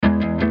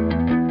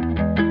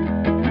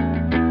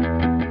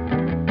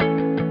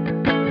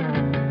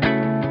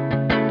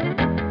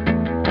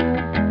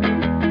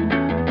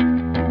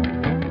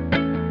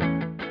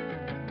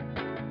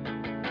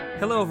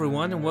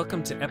everyone, and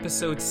welcome to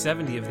episode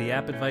 70 of the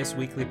App Advice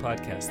Weekly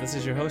Podcast. This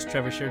is your host,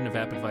 Trevor Sheridan of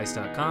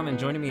AppAdvice.com, and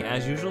joining me,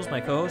 as usual, is my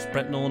co-host,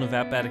 Brett Nolan of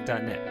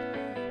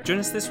AppAddict.net. Join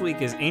us this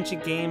week as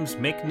Ancient Games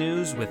make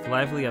news with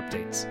lively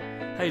updates.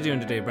 How you doing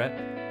today, Brett?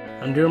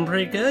 I'm doing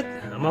pretty good.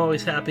 I'm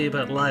always happy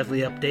about lively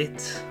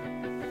updates.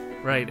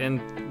 Right,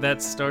 and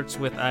that starts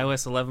with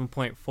iOS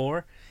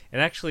 11.4. It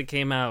actually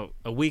came out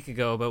a week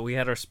ago, but we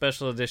had our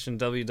special edition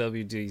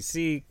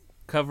WWDC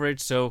coverage,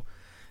 so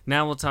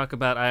now we'll talk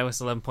about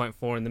iOS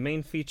 11.4, and the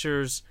main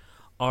features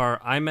are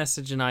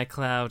iMessage and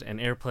iCloud and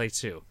AirPlay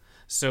 2.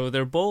 So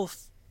they're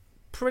both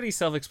pretty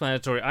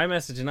self-explanatory.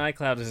 iMessage and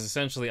iCloud is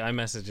essentially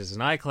iMessages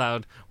and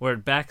iCloud, where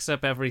it backs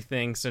up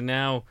everything, so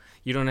now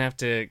you don't have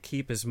to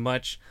keep as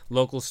much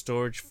local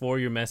storage for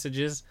your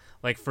messages.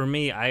 Like for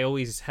me, I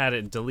always had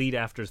it delete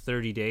after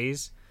 30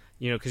 days,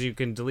 because you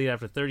can delete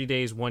after 30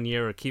 days, 1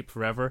 year, or keep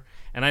forever,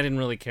 and I didn't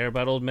really care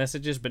about old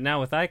messages, but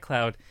now with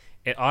iCloud,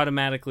 it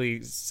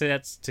automatically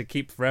sets to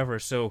keep forever,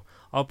 so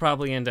I'll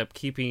probably end up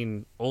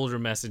keeping older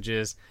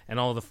messages and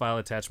all the file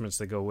attachments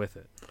that go with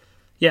it.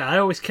 Yeah, I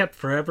always kept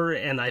forever,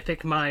 and I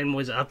think mine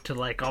was up to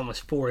like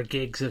almost 4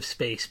 gigs of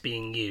space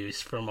being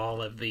used from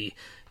all of the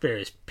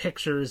various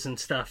pictures and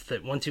stuff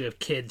that once you have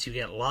kids, you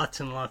get lots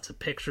and lots of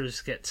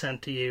pictures get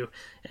sent to you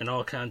and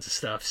all kinds of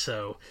stuff,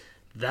 so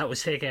that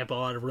was taking up a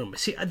lot of room.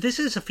 See, this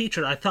is a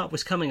feature I thought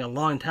was coming a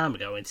long time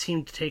ago. It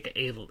seemed to take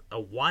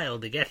a while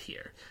to get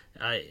here.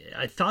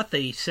 I thought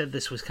they said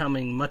this was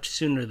coming much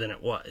sooner than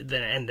it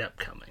ended up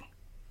coming.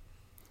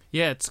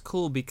 Yeah, it's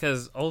cool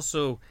because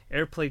also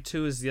AirPlay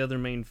 2 is the other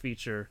main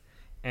feature,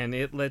 and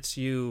it lets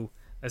you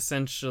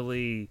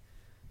essentially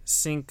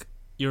sync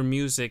your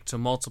music to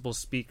multiple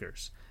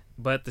speakers,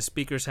 but the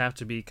speakers have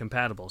to be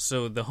compatible.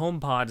 So the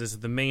HomePod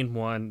is the main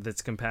one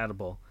that's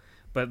compatible,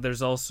 but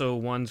there's also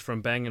ones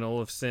from Bang &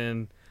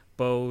 Olufsen,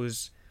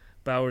 Bose,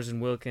 Bowers &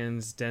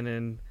 Wilkins,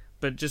 Denon,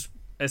 but just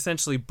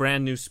essentially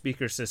brand new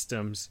speaker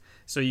systems,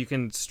 so you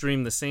can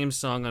stream the same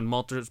song on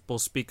multiple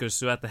speakers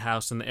throughout the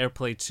house. And the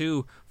AirPlay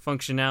 2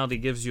 functionality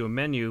gives you a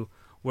menu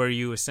where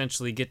you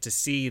essentially get to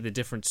see the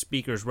different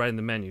speakers right in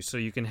the menu. So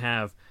you can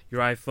have your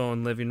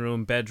iPhone, living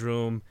room,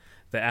 bedroom,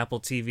 the Apple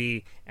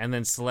TV, and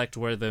then select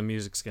where the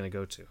music's going to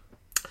go to.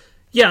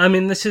 Yeah, I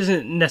mean, this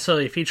isn't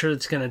necessarily a feature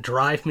that's going to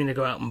drive me to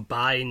go out and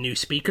buy new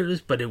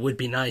speakers, but it would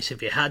be nice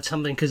if you had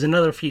something, because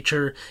another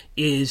feature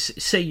is,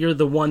 say you're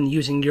the one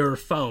using your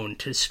phone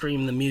to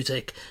stream the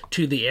music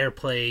to the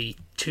AirPlay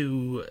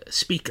 2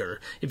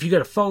 speaker. If you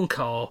get a phone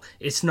call,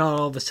 it's not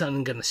all of a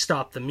sudden going to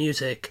stop the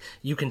music.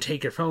 You can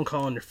take your phone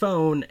call on your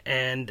phone,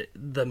 and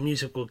the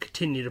music will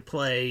continue to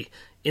play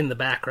in the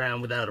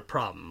background without a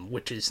problem,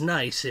 which is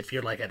nice if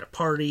you're like at a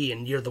party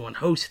and you're the one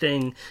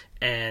hosting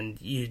and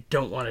you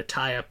don't want to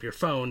tie up your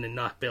phone and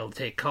not be able to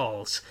take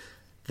calls.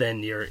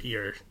 Then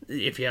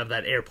if you have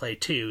that AirPlay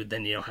 2,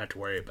 then you don't have to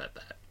worry about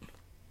that.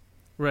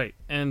 Right,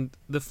 and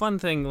the fun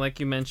thing,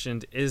 like you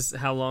mentioned, is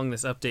how long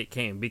this update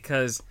came,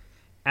 because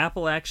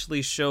Apple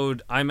actually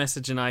showed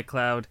iMessage and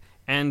iCloud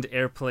and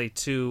AirPlay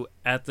 2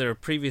 at their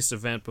previous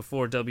event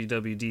before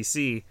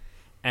WWDC,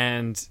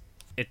 and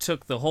it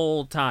took the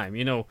whole time.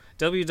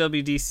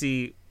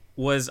 WWDC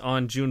was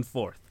on June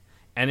 4th,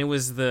 and it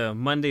was the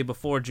Monday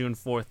before June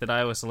 4th that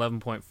iOS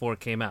 11.4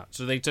 came out.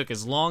 So they took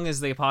as long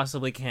as they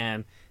possibly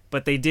can,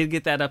 but they did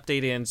get that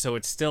update in, so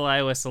it's still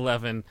iOS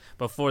 11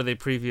 before they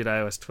previewed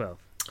iOS 12.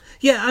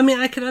 Yeah, I mean,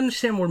 I can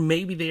understand where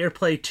maybe the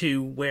AirPlay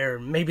 2, where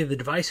maybe the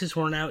devices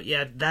weren't out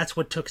yet, that's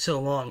what took so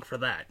long for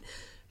that.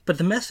 But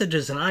the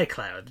messages in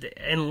iCloud,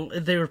 and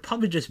they were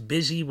probably just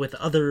busy with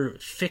other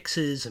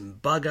fixes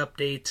and bug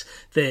updates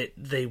that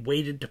they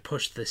waited to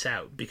push this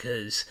out,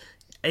 because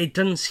it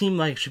doesn't seem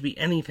like it should be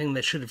anything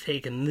that should have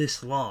taken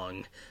this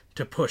long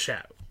to push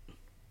out.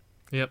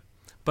 Yep,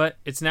 but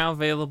it's now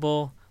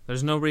available.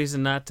 There's no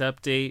reason not to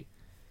update.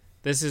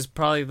 This is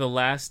probably the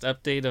last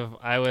update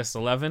of iOS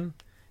 11.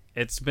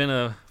 It's been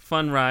a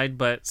fun ride,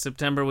 but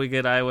September we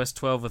get iOS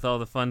 12 with all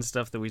the fun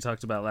stuff that we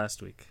talked about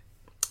last week.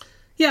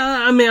 Yeah,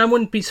 I mean, I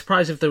wouldn't be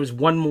surprised if there was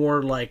one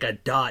more, like, a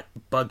dot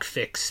bug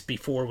fix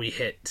before we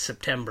hit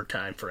September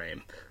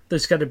timeframe.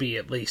 There's got to be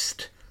at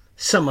least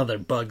some other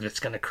bug that's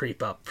going to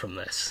creep up from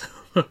this.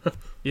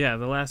 Yeah,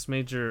 the last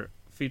major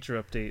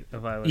feature update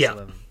of iOS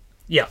 11.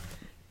 Yeah.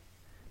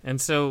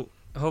 And so,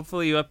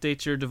 hopefully you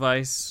update your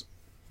device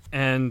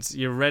and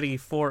you're ready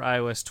for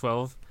iOS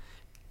 12,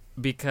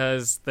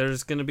 because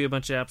there's going to be a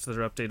bunch of apps that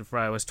are updated for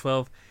iOS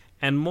 12.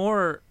 And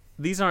more,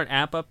 these aren't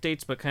app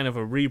updates, but kind of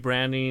a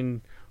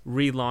rebranding,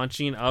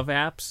 relaunching of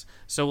apps.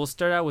 So we'll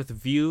start out with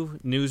View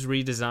News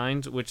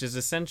Redesigned, which is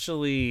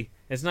essentially,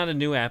 it's not a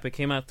new app, it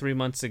came out 3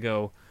 months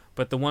ago,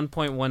 but the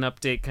 1.1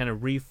 update kind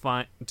of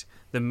refined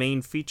the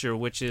main feature,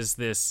 which is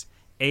this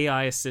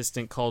AI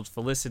assistant called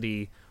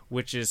Felicity,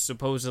 which is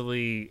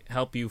supposedly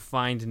help you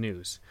find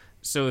news.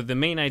 So the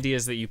main idea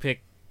is that you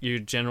pick your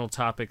general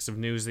topics of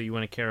news that you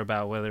want to care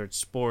about, whether it's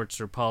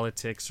sports or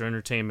politics or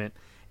entertainment,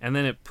 and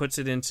then it puts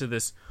it into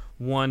this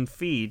one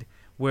feed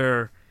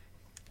where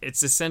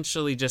it's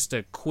essentially just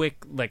a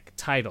quick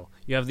title.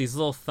 You have these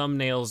little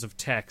thumbnails of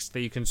text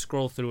that you can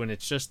scroll through, and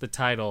it's just the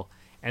title,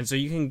 And so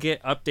you can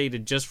get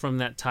updated just from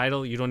that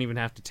title. You don't even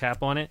have to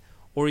tap on it,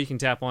 or you can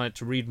tap on it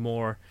to read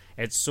more.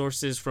 It's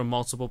sources from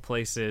multiple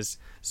places,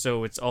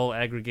 so it's all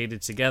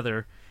aggregated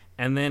together.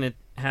 And then it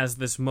has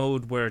this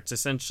mode where it's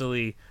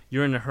essentially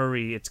you're in a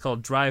hurry. It's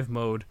called drive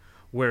mode,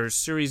 where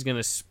Siri's going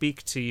to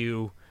speak to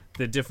you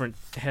the different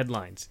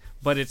headlines,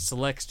 but it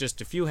selects just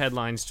a few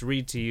headlines to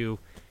read to you,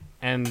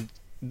 and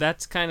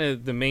that's kind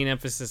of the main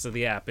emphasis of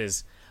the app,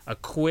 is a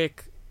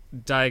quick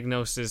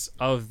diagnosis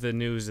of the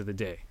news of the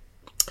day.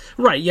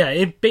 Right, yeah,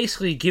 it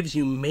basically gives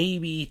you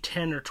maybe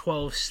 10 or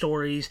 12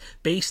 stories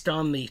based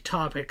on the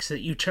topics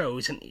that you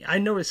chose, and I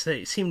noticed that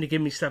it seemed to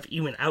give me stuff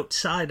even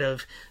outside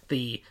of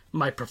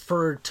my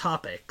preferred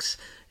topics.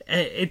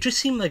 It just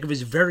seemed like it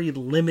was very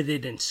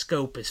limited in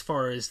scope as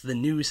far as the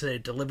news that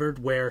it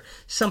delivered, where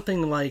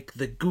something like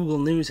the Google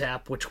News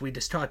app, which we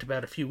just talked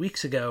about a few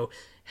weeks ago,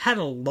 had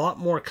a lot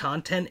more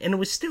content, and it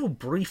was still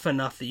brief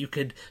enough that you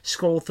could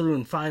scroll through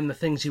and find the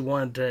things you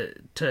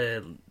wanted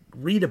to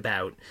read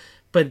about.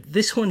 But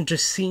this one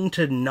just seemed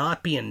to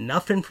not be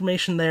enough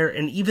information there,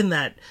 and even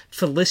that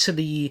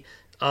Felicity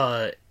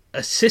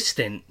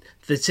assistant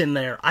that's in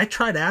there, I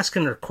tried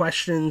asking her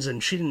questions,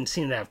 and she didn't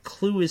seem to have a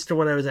clue as to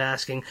what I was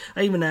asking.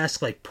 I even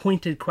asked,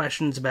 pointed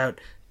questions about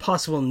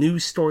possible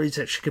news stories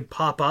that she could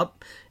pop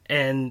up,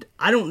 and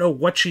I don't know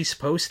what she's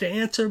supposed to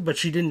answer, but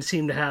she didn't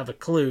seem to have a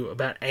clue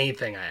about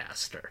anything I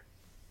asked her.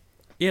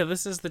 Yeah,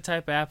 this is the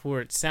type of app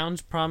where it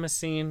sounds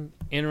promising,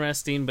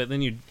 interesting, but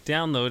then you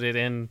download it,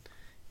 and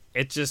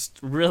it just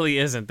really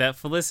isn't. That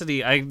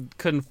Felicity, I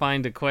couldn't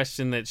find a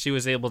question that she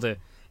was able to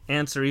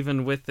answer,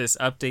 even with this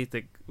update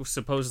that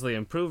supposedly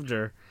improved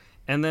her.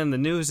 And then the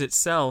news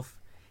itself,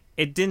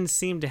 it didn't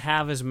seem to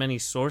have as many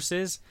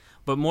sources,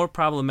 but more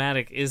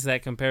problematic is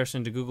that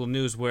comparison to Google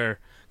News, where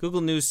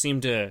Google News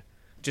seemed to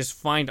just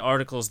find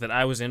articles that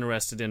I was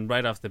interested in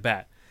right off the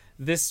bat.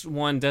 This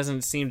one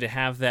doesn't seem to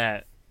have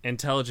that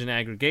intelligent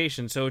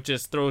aggregation, so it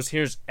just throws,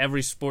 here's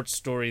every sports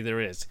story there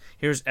is,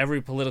 here's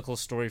every political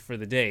story for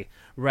the day,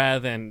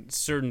 rather than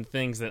certain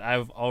things that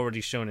I've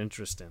already shown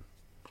interest in.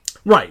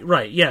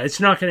 Right, yeah, it's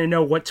not going to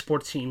know what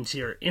sports teams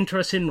you're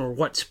interested in or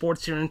what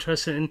sports you're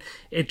interested in.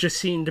 It just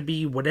seemed to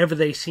be whatever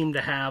they seem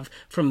to have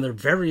from their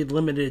very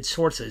limited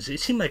sources. It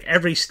seemed like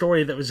every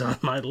story that was on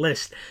my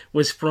list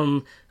was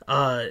from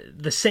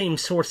the same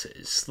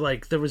sources.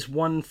 Like, there was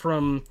one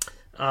from,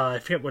 I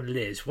forget what it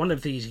is, one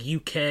of these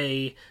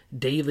UK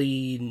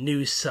daily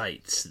news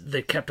sites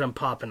that kept on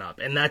popping up,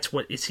 and that's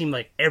what it seemed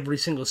like every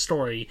single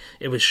story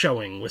it was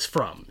showing was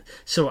from.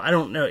 So I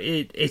don't know,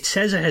 it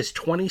says it has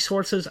 20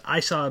 sources. I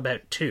saw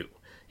about 2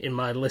 in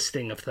my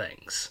listing of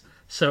things.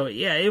 So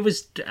yeah, it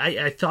was,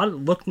 I thought it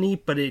looked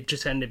neat, but it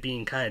just ended up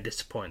being kind of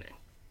disappointing.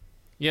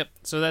 Yep,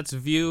 so that's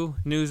View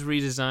News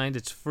Redesigned.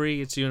 It's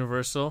free, it's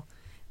universal,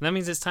 and that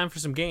means it's time for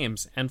some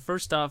games. And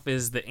first off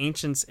is the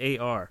Ancients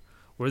AR,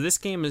 where this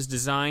game is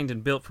designed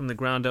and built from the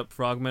ground up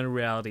for augmented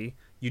reality.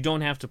 You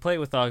don't have to play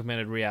with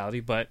augmented reality,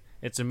 but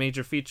it's a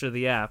major feature of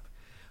the app,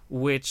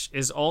 which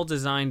is all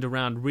designed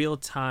around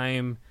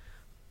real-time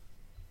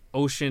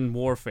ocean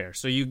warfare.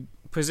 So you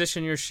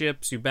position your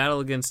ships, you battle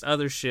against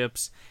other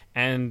ships,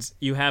 and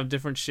you have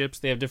different ships.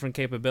 They have different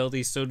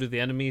capabilities, so do the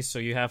enemies, so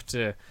you have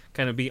to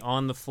kind of be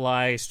on the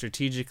fly,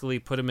 strategically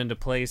put them into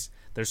place.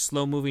 There's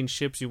slow-moving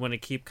ships you want to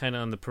keep kind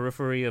of on the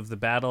periphery of the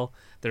battle.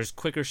 There's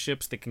quicker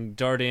ships that can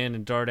dart in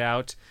and dart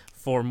out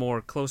for more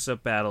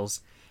close-up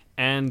battles.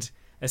 And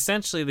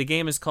essentially, the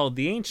game is called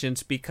The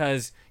Ancients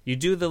because you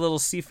do the little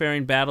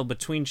seafaring battle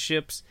between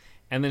ships,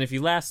 and then if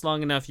you last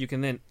long enough, you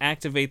can then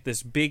activate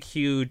this big,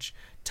 huge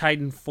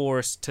Titan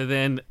force to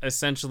then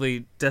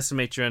essentially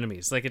decimate your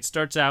enemies. Like, it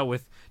starts out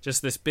with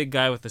just this big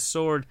guy with a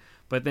sword,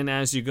 but then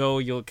as you go,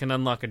 you can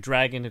unlock a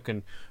dragon who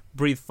can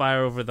breathe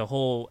fire over the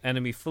whole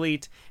enemy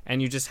fleet, and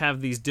you just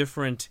have these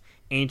different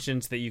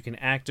ancients that you can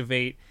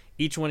activate.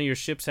 Each one of your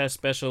ships has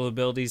special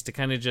abilities to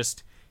kind of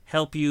just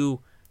help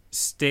you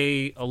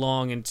stay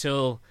along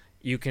until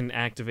you can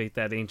activate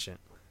that ancient.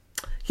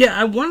 Yeah,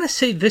 I want to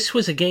say this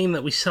was a game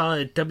that we saw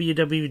at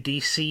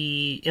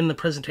WWDC in the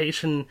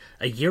presentation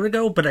a year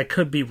ago, but I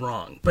could be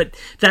wrong. But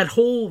that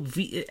whole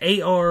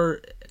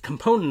AR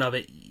component of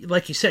it,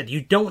 like you said,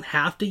 you don't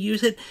have to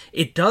use it.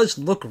 It does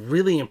look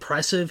really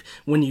impressive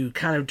when you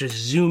kind of just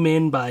zoom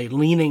in by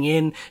leaning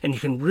in, and you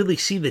can really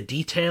see the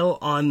detail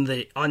on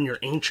your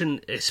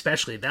ancient,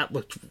 especially. That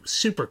looked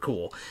super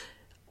cool.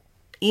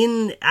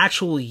 In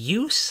actual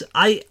use,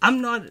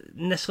 I'm not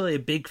necessarily a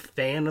big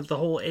fan of the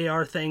whole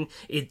AR thing.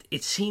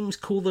 It seems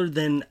cooler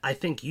than I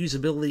think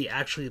usability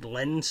actually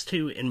lends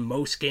to in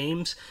most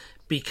games,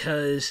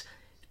 because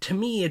to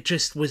me it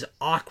just was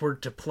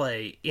awkward to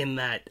play in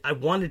that I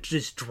wanted to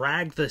just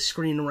drag the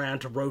screen around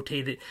to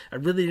rotate it. I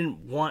really didn't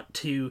want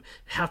to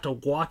have to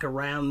walk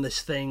around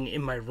this thing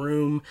in my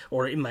room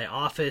or in my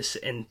office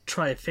and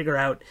try to figure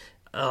out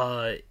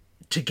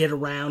to get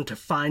around to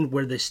find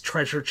where this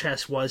treasure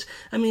chest was.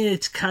 I mean,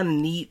 it's kind of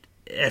neat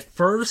at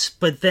first,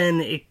 but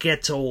then it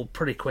gets old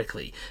pretty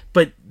quickly.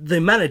 But the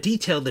amount of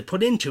detail they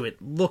put into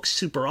it looks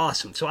super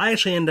awesome. So I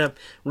actually end up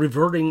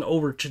reverting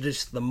over to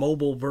just the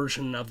mobile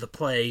version of the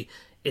play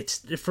It's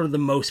for the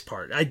most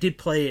part. I did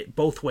play it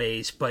both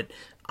ways, but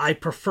I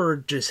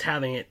preferred just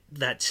having it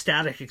that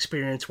static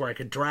experience where I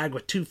could drag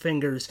with 2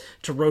 fingers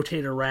to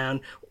rotate around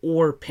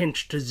or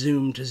pinch to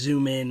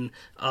zoom in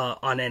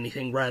on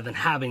anything rather than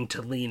having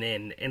to lean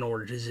in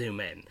order to zoom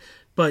in.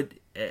 But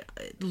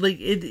like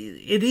it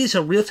is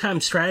a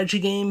real-time strategy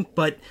game,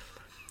 but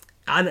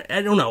I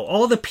don't know.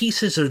 All the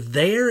pieces are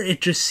there. It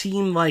just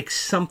seemed like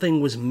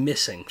something was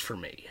missing for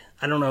me.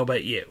 I don't know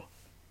about you.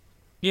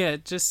 Yeah,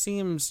 it just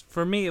seems,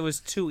 for me, it was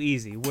too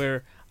easy,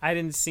 where I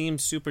didn't seem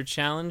super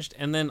challenged,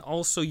 and then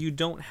also you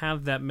don't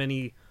have that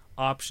many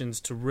options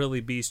to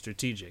really be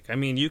strategic. I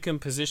mean, you can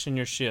position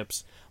your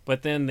ships,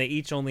 but then they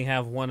each only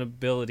have one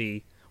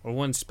ability or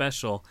one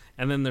special,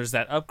 and then there's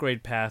that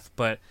upgrade path,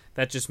 but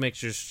that just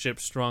makes your ship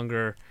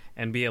stronger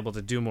and be able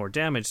to do more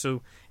damage,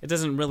 so it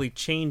doesn't really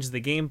change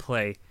the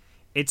gameplay.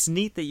 It's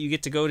neat that you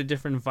get to go to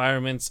different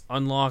environments,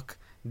 unlock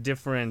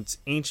different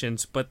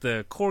ancients, but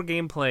the core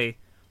gameplay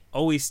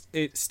always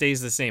it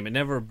stays the same. It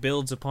never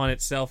builds upon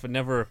itself. It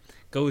never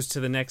goes to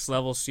the next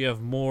level, so you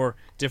have more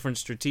different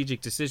strategic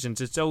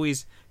decisions. It's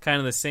always kind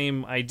of the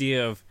same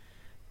idea of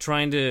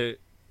trying to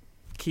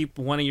keep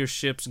one of your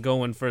ships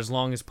going for as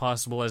long as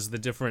possible as the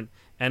different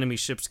enemy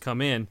ships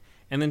come in.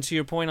 And then to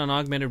your point on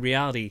augmented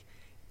reality,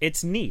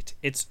 it's neat.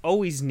 It's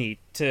always neat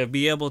to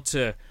be able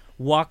to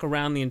walk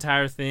around the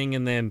entire thing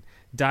and then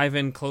dive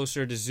in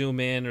closer to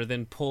zoom in or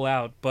then pull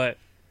out, but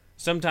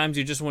sometimes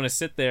you just want to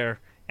sit there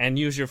and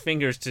use your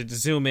fingers to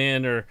zoom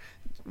in or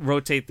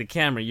rotate the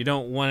camera. You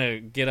don't want to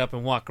get up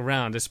and walk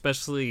around,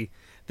 especially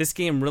this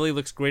game really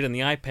looks great on the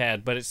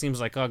iPad, but it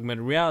seems like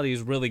augmented reality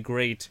is really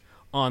great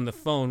on the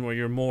phone where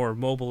you're more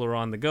mobile or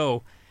on the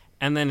go.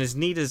 And then as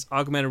neat as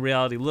augmented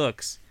reality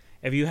looks,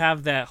 if you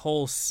have that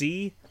whole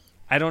sea,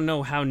 I don't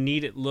know how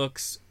neat it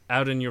looks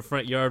out in your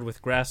front yard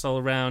with grass all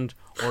around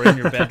or in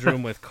your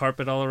bedroom with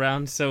carpet all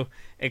around. So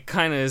it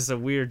kind of is a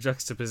weird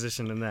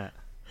juxtaposition in that.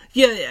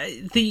 Yeah,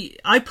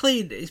 I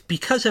played,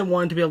 because I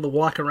wanted to be able to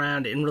walk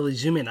around and really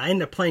zoom in, I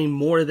ended up playing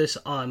more of this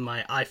on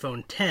my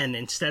iPhone 10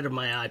 instead of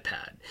my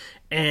iPad.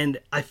 And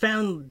I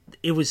found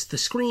the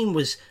screen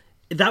was,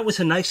 that was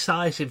a nice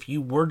size if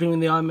you were doing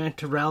the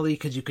augmented reality,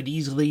 because you could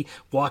easily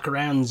walk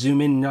around and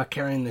zoom in, not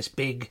carrying this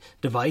big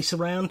device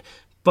around.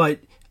 But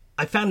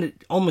I found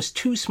it almost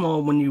too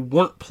small when you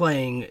weren't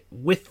playing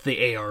with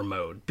the AR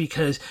mode,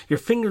 because your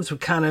fingers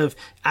would kind of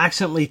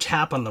accidentally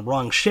tap on the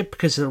wrong ship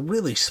because they're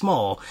really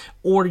small,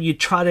 or you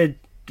try to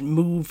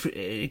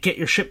get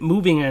your ship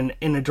moving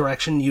in a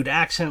direction, you'd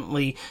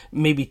accidentally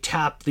maybe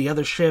tap the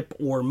other ship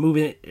or move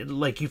it,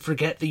 like you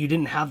forget that you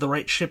didn't have the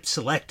right ship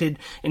selected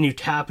and you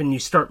tap and you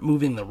start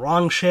moving the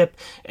wrong ship,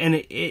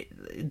 and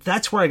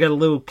that's where I got a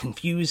little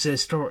confused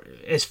as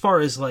far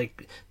as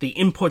like the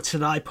inputs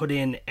that I put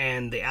in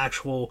and the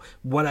actual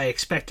what I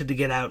expected to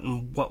get out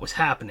and what was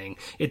happening.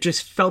 It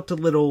just felt a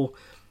little,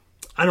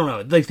 I don't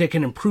know, like they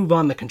can improve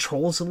on the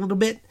controls a little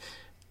bit,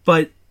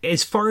 but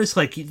as far as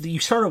like, you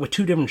start out with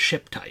 2 different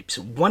ship types.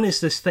 One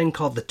is this thing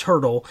called the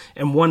Turtle,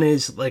 and one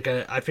is like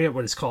I forget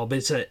what it's called, but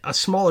it's a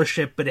smaller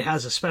ship, but it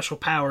has a special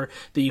power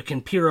that you can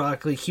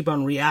periodically keep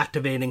on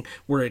reactivating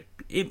where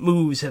it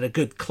moves at a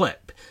good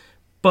clip.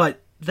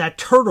 But that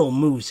Turtle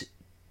moves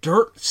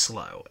dirt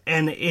slow,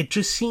 and it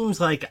just seems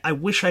like I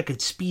wish I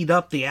could speed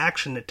up the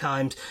action at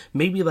times,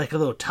 maybe like a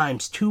little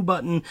 ×2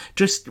 button,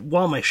 just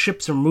while my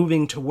ships are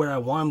moving to where I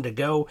want them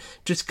to go,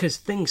 just because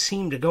things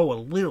seem to go a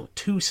little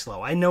too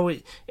slow. I know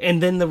it,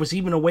 and then there was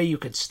even a way you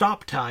could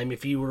stop time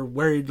if you were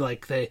worried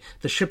like the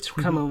ships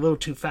were coming a little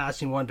too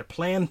fast and you wanted to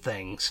plan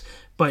things,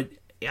 but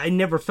I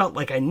never felt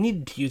like I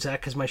needed to use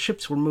that because my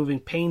ships were moving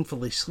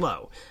painfully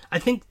slow. I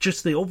think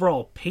just the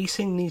overall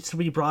pacing needs to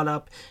be brought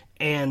up,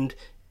 and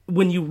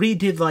when you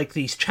redid like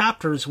these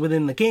chapters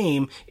within the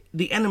game,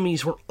 the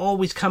enemies were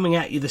always coming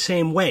at you the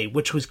same way,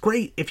 which was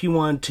great if you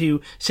wanted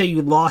to, say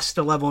you lost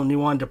a level and you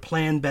wanted to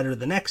plan better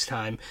the next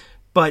time.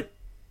 But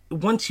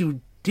once you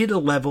did a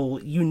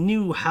level, you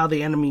knew how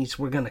the enemies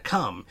were going to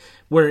come.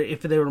 Where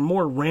if they were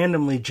more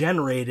randomly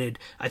generated,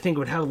 I think it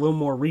would have a little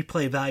more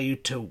replay value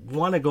to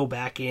want to go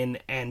back in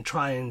and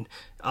try and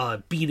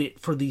beat it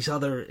for these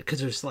other,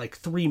 because there's like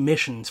 3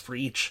 missions for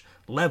each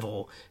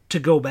level, to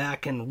go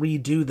back and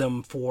redo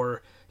them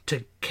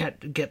to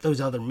get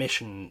those other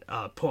mission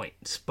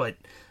points. But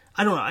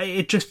I don't know,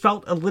 it just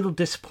felt a little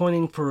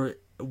disappointing for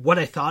what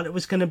I thought it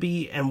was going to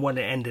be and what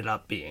it ended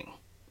up being.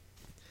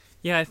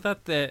 Yeah, I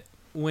thought that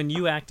when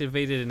you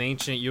activated an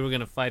ancient, you were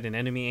going to fight an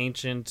enemy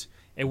ancient.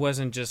 It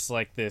wasn't just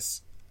like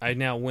this, I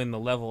now win the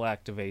level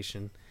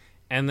activation.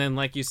 And then,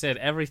 like you said,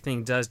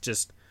 everything does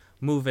just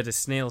move at a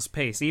snail's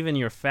pace. Even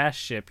your fast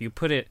ship,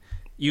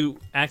 you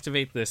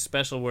activate the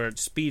special where it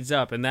speeds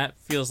up, and that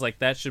feels like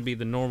that should be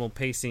the normal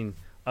pacing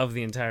of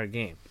the entire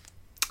game.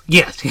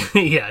 Yes,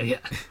 yeah.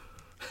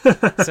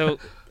 So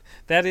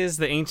that is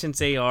the Ancients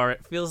AR.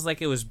 It feels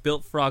like it was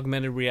built for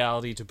augmented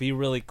reality to be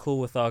really cool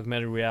with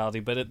augmented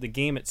reality, but at the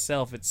game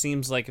itself, it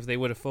seems like if they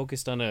would have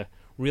focused on a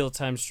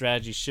real-time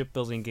strategy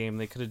shipbuilding game,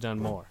 they could have done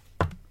more.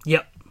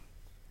 Yep.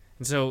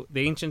 And so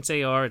the Ancients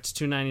AR, it's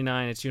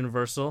 $2.99, it's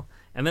universal.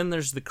 And then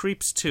there's the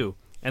Creeps 2.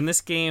 And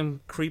this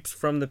game, Creeps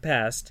from the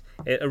Past,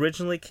 it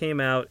originally came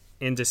out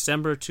in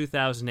December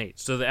 2008.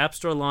 So the App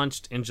Store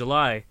launched in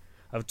July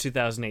of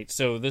 2008.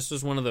 So this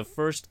was one of the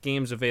first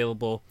games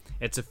available.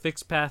 It's a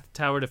fixed path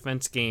tower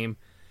defense game,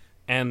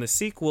 and the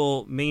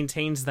sequel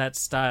maintains that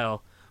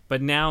style,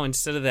 but now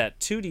instead of that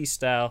 2D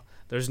style,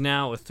 there's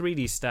now a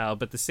 3D style,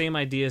 but the same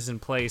idea is in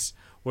place,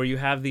 where you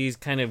have these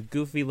kind of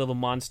goofy little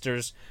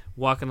monsters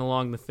walking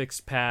along the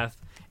fixed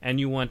path, and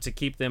you want to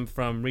keep them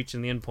from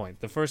reaching the endpoint.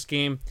 The first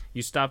game,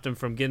 you stopped them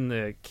from getting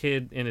the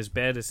kid in his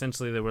bed.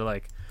 Essentially, they were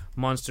like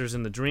monsters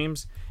in the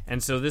dreams.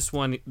 And so this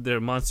one, their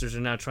monsters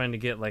are now trying to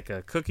get like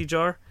a cookie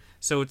jar.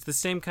 So it's the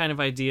same kind of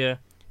idea.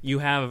 You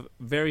have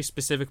very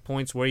specific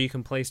points where you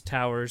can place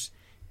towers.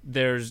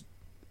 There's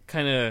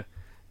kind of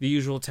the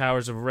usual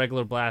towers of a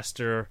regular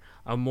blaster,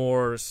 a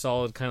more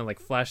solid kind of like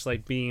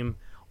flashlight beam,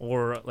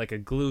 or like a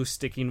glue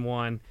sticking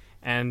one.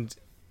 And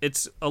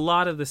it's a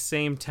lot of the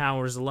same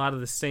towers, a lot of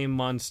the same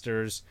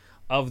monsters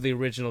of the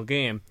original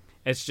game.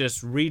 It's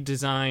just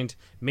redesigned,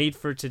 made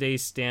for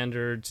today's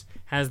standards,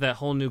 has that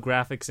whole new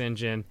graphics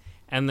engine,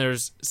 and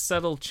there's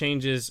subtle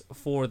changes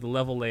for the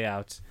level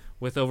layouts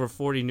with over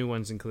 40 new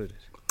ones included.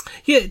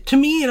 Yeah, to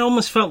me it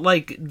almost felt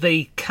like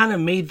they kind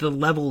of made the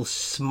levels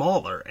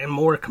smaller and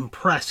more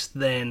compressed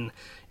than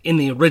in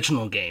the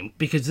original game,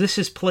 because this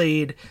is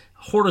played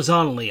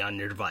horizontally on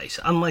your device,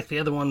 unlike the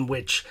other one,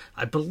 which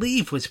I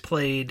believe was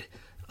played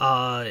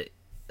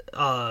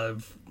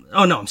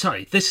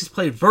this is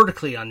played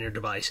vertically on your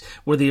device,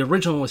 where the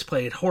original was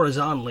played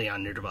horizontally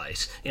on your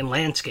device in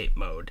landscape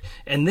mode.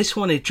 And this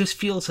one, it just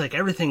feels like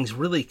everything's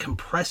really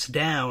compressed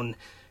down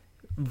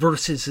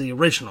versus the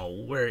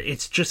original, where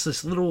it's just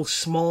this little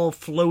small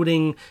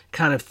floating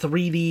kind of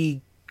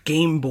 3D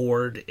game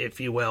board, if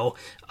you will,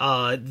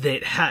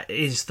 that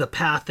is the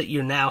path that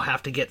you now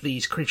have to get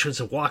these creatures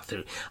to walk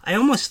through. I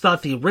almost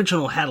thought the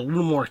original had a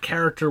little more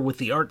character with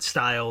the art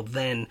style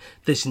than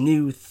this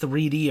new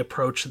 3D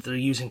approach that they're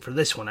using for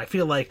this one. I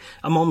feel like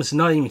I'm almost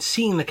not even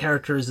seeing the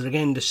characters that are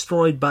getting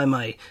destroyed by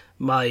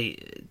my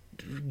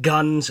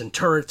guns and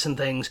turrets and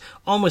things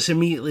almost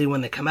immediately when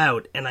they come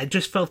out, and I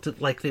just felt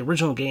that like the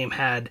original game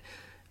had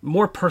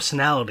more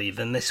personality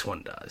than this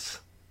one does.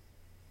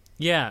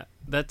 Yeah,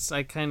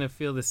 I kind of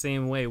feel the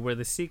same way, where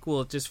the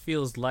sequel just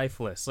feels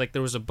lifeless. Like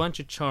there was a bunch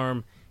of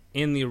charm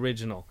in the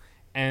original,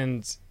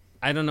 and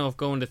I don't know if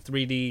going to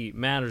 3D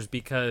matters,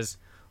 because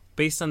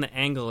based on the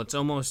angle, it's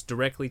almost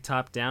directly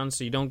top down,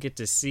 so you don't get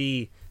to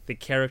see the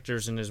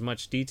characters in as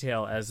much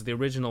detail as the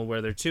original,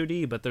 where they're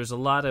 2D, but there's a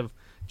lot of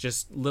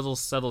just little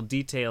subtle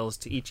details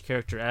to each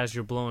character as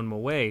you're blowing them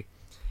away.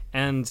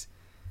 And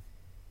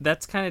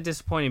that's kind of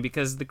disappointing,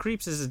 because the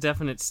Creeps is a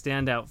definite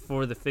standout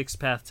for the fixed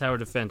path tower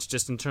defense,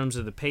 just in terms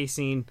of the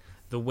pacing,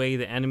 the way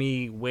the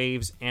enemy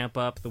waves amp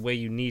up, the way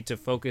you need to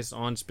focus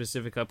on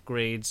specific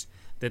upgrades,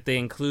 that they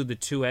include the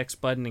 2x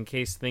button in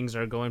case things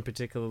are going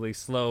particularly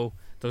slow,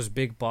 those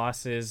big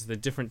bosses, the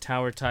different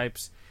tower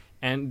types,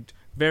 and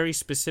very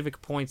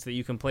specific points that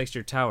you can place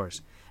your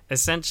towers.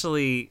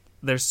 Essentially,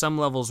 there's some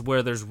levels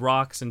where there's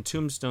rocks and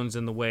tombstones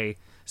in the way,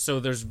 so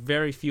there's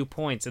very few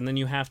points, and then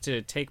you have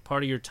to take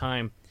part of your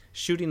time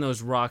shooting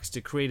those rocks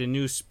to create a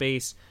new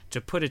space to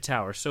put a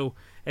tower. So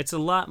it's a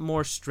lot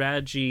more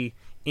strategy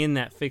in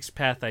that fixed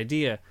path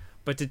idea,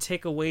 but to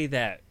take away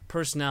that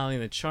personality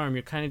and the charm,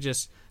 you're kind of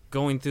just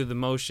going through the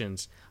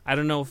motions. I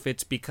don't know if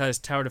it's because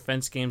tower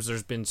defense games,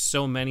 there's been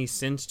so many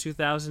since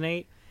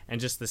 2008,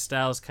 and just the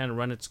style's kind of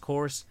run its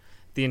course.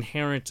 The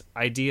inherent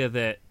idea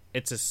that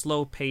it's a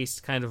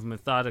slow-paced, kind of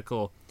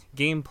methodical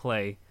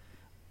gameplay,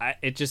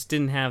 it just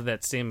didn't have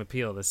that same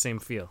appeal, the same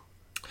feel.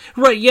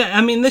 Right, yeah,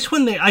 I mean, this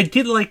one, I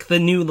did like the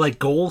new,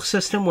 goal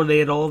system, where they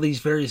had all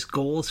these various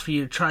goals for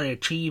you to try to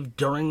achieve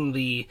during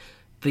the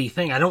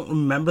thing. I don't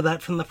remember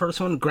that from the first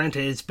one.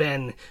 Granted, it's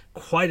been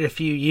quite a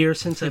few years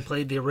since I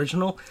played the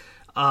original,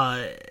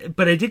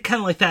 but I did kind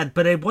of like that,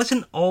 but it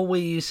didn't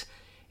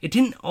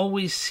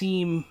always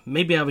seem,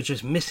 maybe I was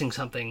just missing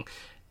something,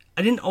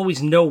 I didn't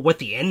always know what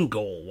the end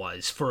goal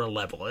was for a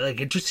level.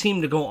 It just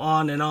seemed to go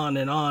on and on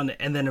and on,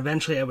 and then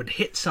eventually I would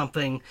hit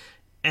something,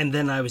 and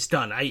then I was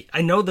done.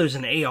 I know there's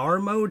an AR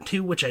mode,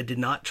 too, which I did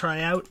not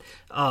try out,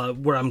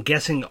 where I'm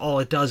guessing all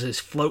it does is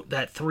float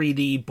that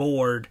 3D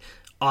board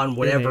on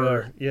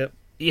whatever. Yep.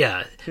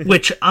 Yeah,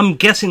 which I'm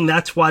guessing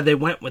that's why they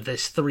went with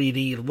this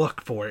 3D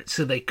look for it,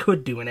 so they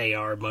could do an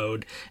AR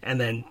mode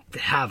and then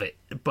have it.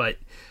 But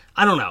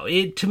I don't know.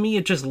 To me,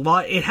 it just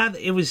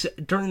it was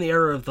during the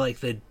era of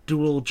the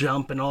dual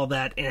jump and all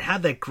that, and it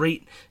had that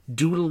great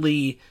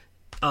doodly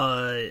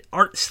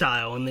art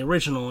style in the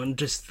original, and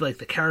just the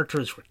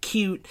characters were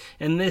cute.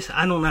 And this,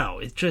 I don't know.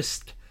 It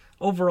just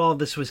overall,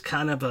 this was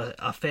kind of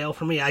a fail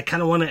for me. I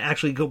kind of want to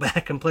actually go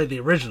back and play the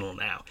original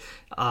now,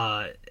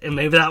 and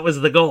maybe that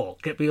was the goal: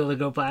 get people to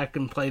go back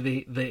and play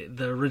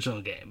the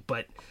original game.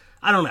 But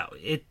I don't know.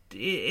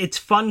 It's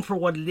fun for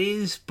what it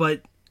is,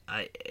 but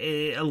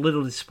a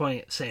little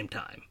disappointing at the same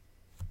time.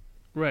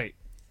 Right.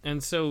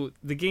 And so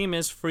the game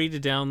is free to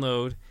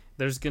download.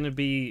 There's going to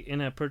be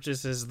in-app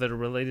purchases that are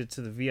related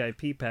to the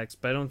VIP packs,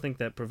 but I don't think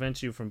that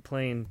prevents you from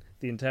playing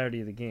the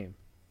entirety of the game.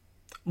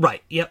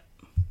 Right, yep.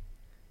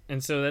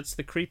 And so that's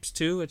the Creeps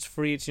 2. It's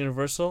free, it's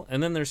universal.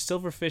 And then there's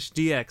Silverfish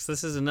DX.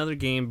 This is another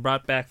game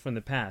brought back from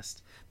the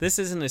past. This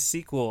isn't a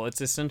sequel.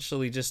 It's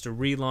essentially just a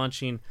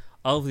relaunching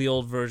of the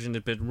old version.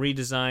 It's been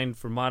redesigned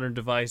for modern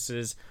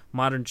devices,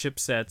 modern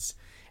chipsets.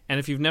 And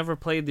if you've never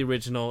played the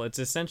original, it's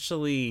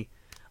essentially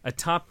a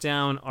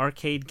top-down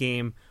arcade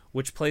game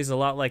which plays a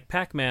lot like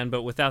Pac-Man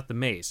but without the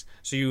maze.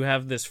 So you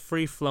have this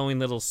free-flowing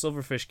little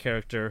silverfish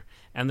character,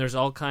 and there's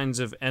all kinds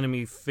of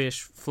enemy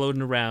fish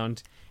floating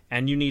around,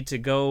 and you need to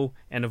go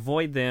and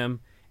avoid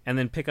them and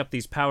then pick up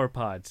these power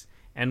pods.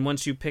 And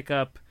once you pick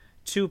up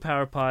 2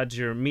 power pods,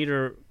 your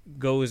meter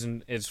goes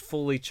and is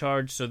fully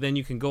charged, so then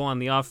you can go on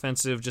the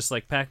offensive just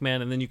like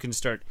Pac-Man, and then you can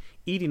start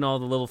eating all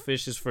the little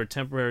fishes for a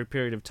temporary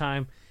period of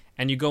time,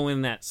 and you go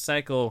in that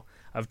cycle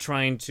of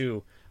trying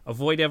to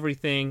avoid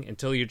everything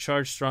until you're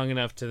charged strong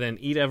enough to then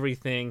eat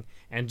everything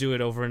and do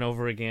it over and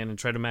over again and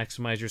try to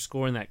maximize your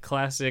score in that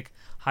classic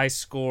high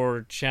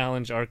score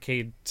challenge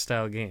arcade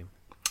style game.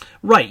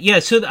 Right, yeah,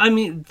 so I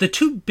mean, the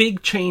 2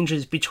 big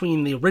changes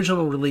between the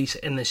original release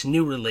and this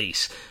new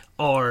release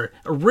are,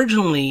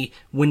 originally,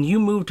 when you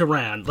moved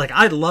around, like,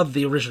 I love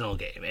the original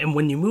game, and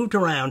when you moved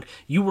around,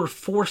 you were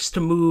forced to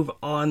move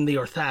on the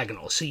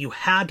orthogonal, so you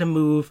had to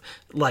move,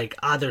 like,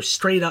 either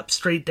straight up,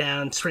 straight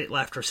down, straight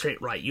left, or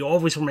straight right. You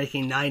always were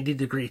making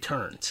 90-degree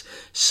turns.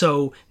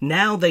 So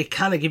now they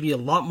kind of give you a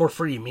lot more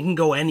freedom. You can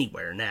go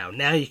anywhere now.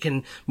 Now you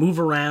can move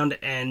around,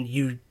 and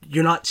you're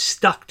not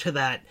stuck to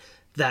that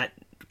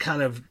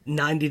kind of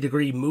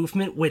 90-degree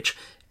movement, which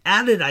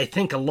added, I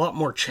think, a lot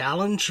more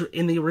challenge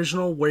in the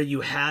original, where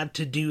you had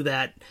to do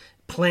that,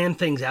 plan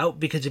things out,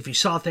 because if you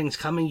saw things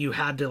coming, you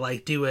had to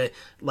like do a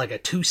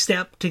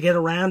 2-step to get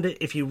around it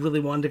if you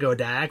really wanted to go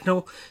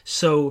diagonal.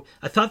 So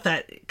I thought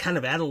that kind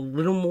of added a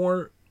little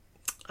more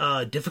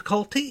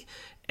difficulty.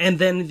 And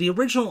then the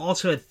original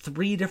also had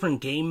 3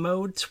 different game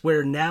modes,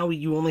 where now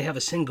you only have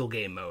a single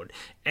game mode.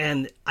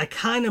 And I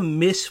kind of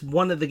miss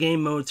one of the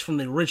game modes from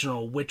the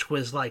original, which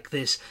was like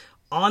this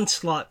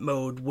onslaught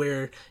mode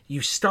where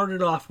you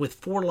started off with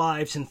 4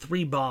 lives and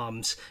 3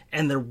 bombs,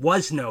 and there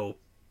was no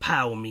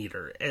POW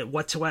meter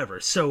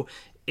whatsoever. So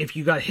if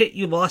you got hit,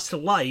 you lost a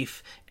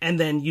life, and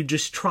then you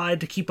just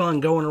tried to keep on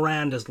going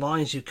around as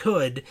long as you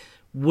could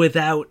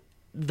without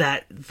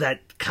that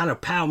kind of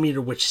POW meter,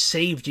 which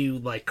saved you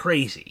like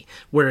crazy,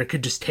 where it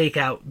could just take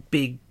out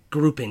big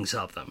groupings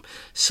of them.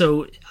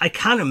 So I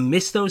kind of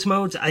miss those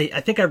modes. I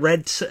think I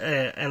read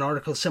an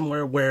article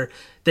somewhere where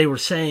they were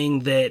saying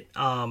that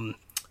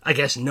I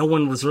guess no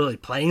one was really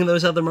playing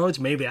those other modes.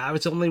 Maybe I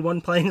was the only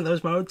one playing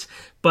those modes.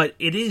 But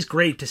it is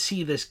great to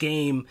see this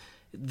game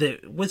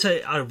that was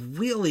a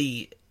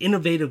really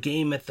innovative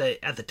game at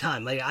the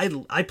time. Like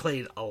I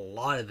played a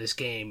lot of this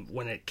game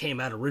when it came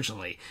out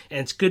originally,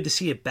 and it's good to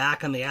see it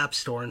back on the App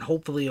Store, and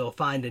hopefully it'll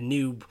find a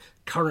new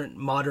current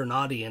modern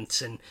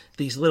audience, and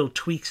these little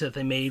tweaks that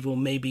they made will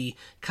maybe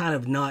kind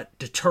of not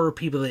deter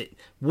people that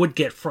would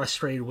get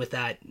frustrated with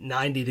that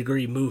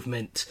 90-degree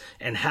movement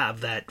and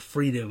have that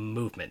freedom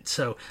movement.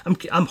 So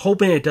I'm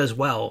hoping it does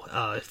well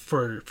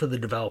for the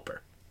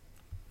developer.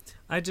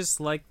 I just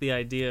like the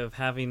idea of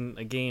having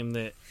a game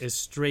that is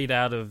straight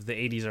out of the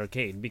 80s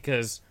arcade,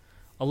 because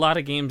a lot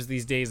of games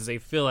these days, they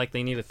feel like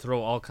they need to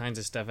throw all kinds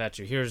of stuff at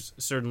you. Here's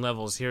certain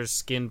levels, here's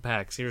skin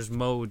packs, here's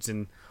modes,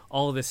 and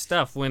all of this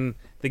stuff. When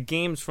the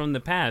games from the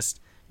past,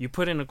 you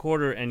put in a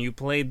quarter and you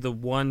played the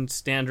one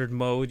standard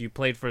mode, you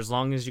played for as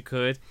long as you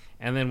could,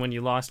 and then when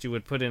you lost, you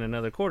would put in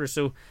another quarter.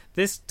 So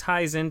this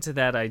ties into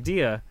that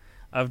idea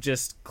of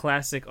just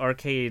classic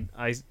arcade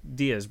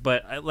ideas.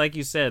 But like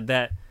you said,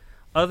 that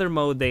other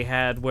mode they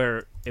had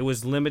where it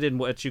was limited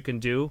what you can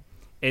do,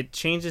 it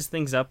changes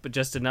things up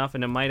just enough,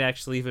 and it might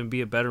actually even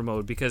be a better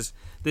mode, because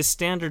this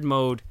standard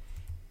mode,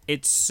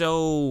 it's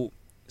so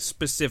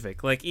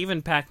specific. Like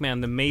even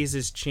Pac-Man, the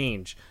mazes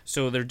change,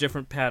 so they're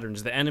different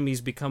patterns. The enemies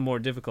become more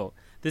difficult.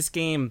 This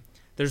game,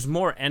 there's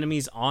more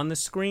enemies on the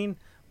screen,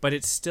 but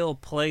it still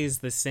plays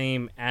the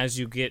same as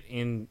you get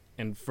in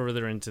and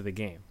further into the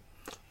game.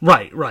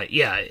 Right,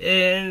 yeah.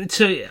 And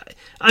so,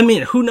 I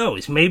mean, who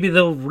knows? Maybe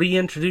they'll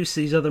reintroduce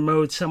these other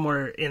modes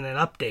somewhere in an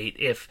update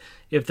if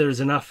there's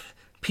enough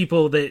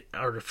people that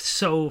are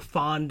so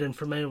fond and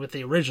familiar with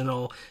the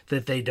original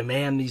that they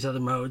demand these other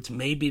modes.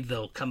 Maybe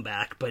they'll come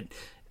back. But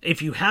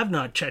if you have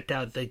not checked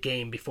out the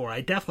game before,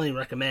 I definitely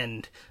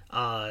recommend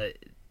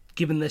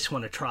giving this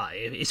one a try,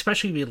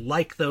 especially if you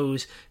like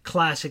those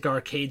classic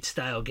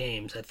arcade-style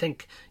games. I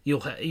think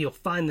you'll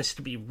find this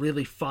to be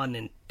really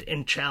fun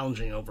and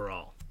challenging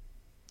overall.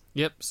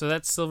 Yep, so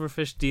that's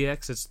Silverfish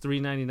DX. It's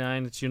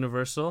 $3.99. It's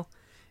universal.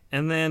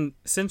 And then,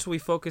 since we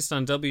focused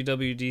on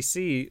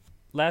WWDC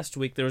last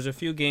week, there was a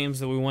few games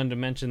that we wanted to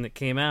mention that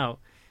came out.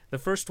 The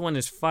first one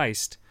is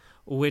Feist,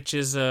 which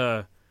is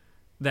that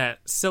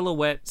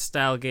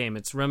silhouette-style game.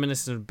 It's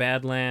reminiscent of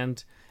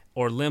Badland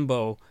or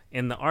Limbo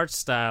in the art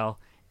style,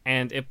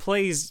 and it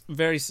plays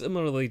very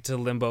similarly to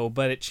Limbo,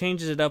 but it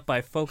changes it up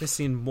by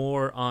focusing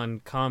more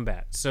on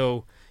combat.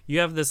 So you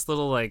have this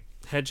little like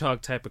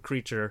hedgehog type of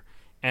creature,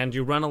 and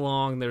you run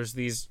along, there's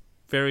these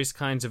various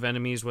kinds of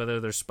enemies, whether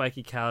they're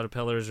spiky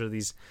caterpillars or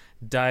these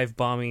dive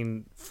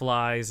bombing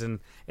flies, and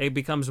it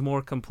becomes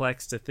more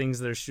complex to things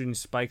that are shooting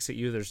spikes at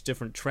you. There's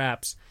different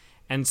traps,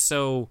 and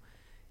so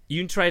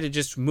you try to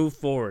just move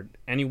forward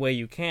any way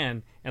you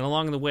can, and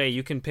along the way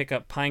you can pick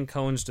up pine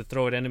cones to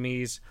throw at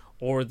enemies,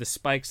 or the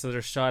spikes that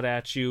are shot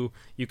at you.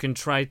 You can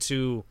try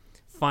to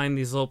find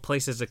these little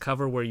places to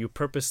cover where you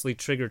purposely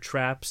trigger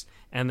traps,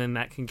 and then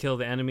that can kill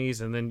the enemies,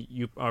 and then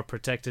you are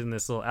protected in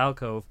this little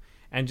alcove,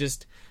 and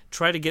just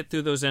try to get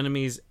through those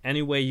enemies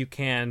any way you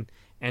can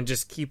and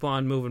just keep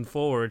on moving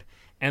forward.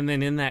 And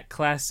then in that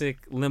classic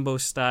Limbo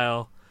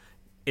style,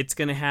 it's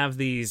going to have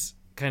these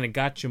kind of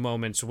gotcha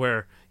moments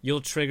where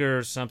you'll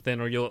trigger something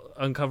or you'll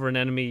uncover an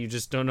enemy you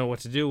just don't know what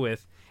to do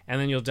with, and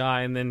then you'll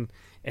die, and then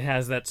it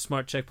has that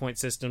smart checkpoint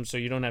system so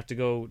you don't have to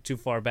go too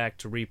far back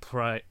to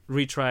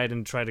retry it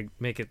and try to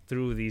make it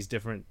through these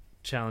different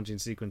challenging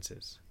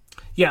sequences.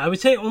 Yeah, I would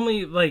say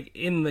only, like,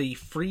 in the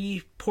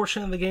free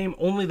portion of the game,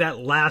 only that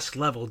last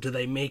level do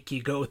they make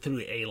you go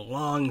through a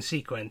long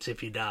sequence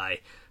if you die.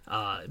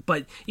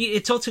 But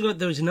it's also got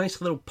those nice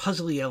little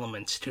puzzly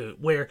elements to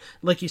it where,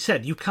 like you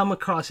said, you come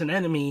across an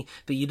enemy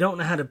that you don't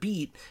know how to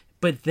beat,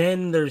 but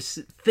then there's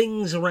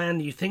things around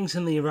you, things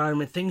in the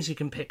environment, things you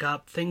can pick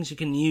up, things you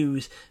can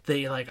use that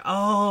you're like,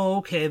 oh,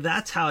 okay,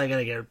 that's how I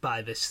gotta get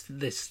by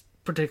this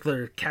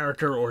particular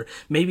character. Or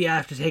maybe I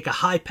have to take a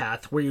high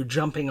path where you're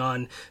jumping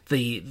on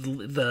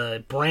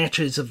the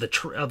branches of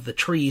the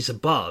trees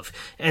above,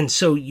 and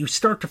so you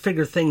start to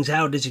figure things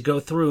out as you go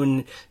through,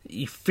 and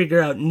you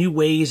figure out new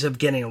ways of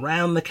getting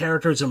around the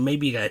characters, or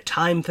maybe you gotta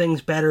time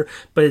things better.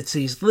 But it's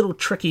these little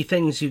tricky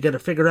things you gotta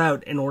figure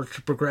out in order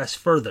to progress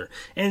further.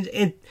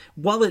 And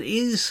while it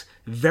is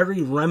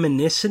very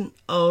reminiscent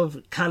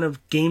of kind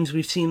of games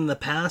we've seen in the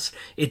past,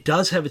 it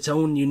does have its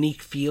own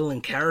unique feel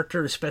and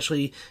character,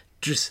 especially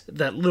just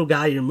that little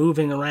guy you're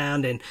moving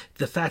around, and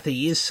the fact that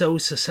he is so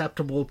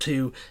susceptible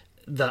to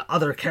the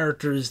other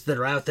characters that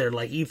are out there.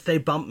 Like, if they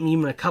bump him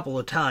even a couple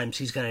of times,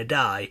 he's going to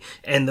die.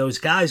 And those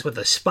guys with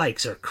the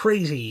spikes are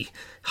crazy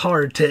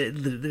hard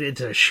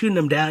to shooting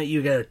them down.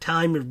 You got to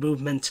time your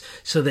movements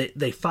so that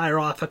they fire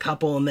off a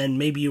couple, and then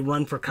maybe you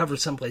run for cover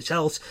someplace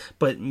else.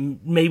 But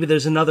maybe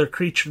there's another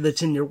creature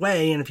that's in your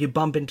way, and if you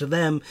bump into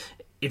them,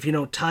 if you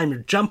don't time your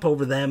jump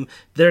over them,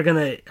 they're going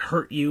to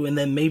hurt you. And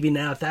then maybe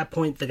now at that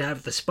point, the guy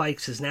with the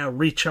spikes is now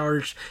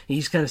recharged.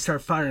 He's going to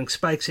start firing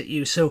spikes at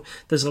you. So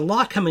there's a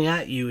lot coming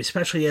at you,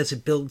 especially as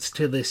it builds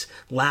to this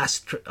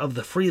last of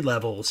the free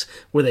levels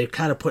where they've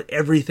kind of put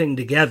everything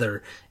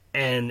together,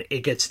 and it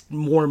gets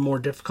more and more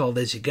difficult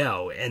as you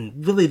go.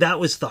 And really, that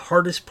was the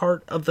hardest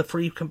part of the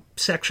free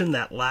section,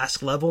 that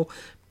last level.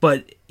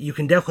 But you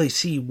can definitely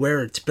see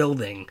where it's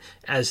building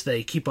as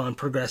they keep on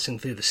progressing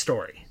through the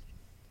story.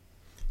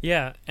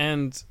 Yeah,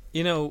 and,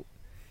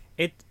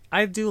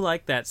 I do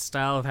like that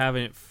style of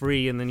having it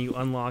free and then you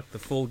unlock the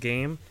full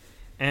game.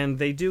 And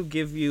they do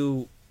give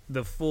you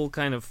the full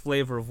kind of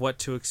flavor of what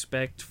to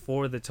expect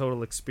for the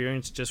total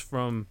experience just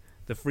from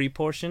the free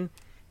portion.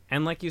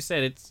 And like you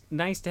said, it's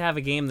nice to have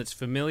a game that's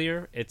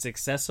familiar, it's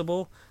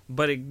accessible,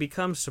 but it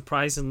becomes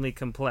surprisingly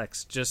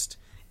complex. Just,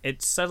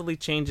 it subtly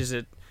changes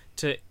it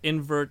to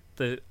invert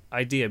the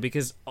idea,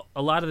 because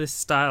a lot of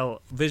this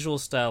visual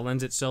style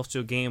lends itself to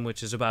a game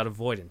which is about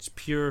avoidance,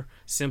 pure,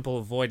 simple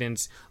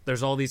avoidance.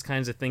 There's all these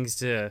kinds of things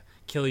to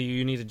kill you,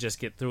 you need to just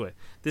get through it.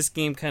 This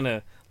game kind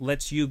of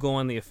lets you go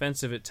on the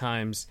offensive at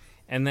times,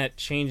 and that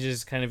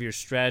changes kind of your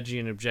strategy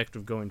and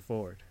objective going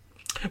forward.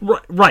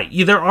 Right.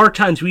 There are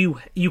times where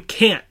you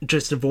can't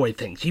just avoid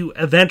things. You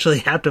eventually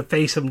have to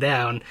face them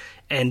down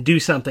and do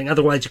something,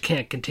 otherwise you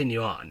can't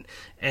continue on.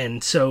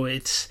 And so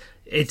it's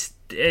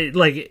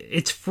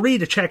free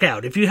to check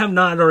out. If you have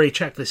not already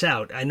checked this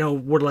out, I know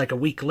we're like a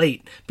week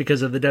late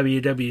because of the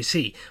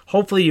WWC.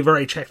 Hopefully you've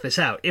already checked this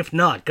out. If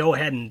not, go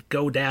ahead and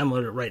go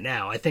download it right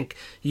now. I think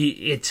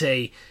it's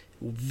a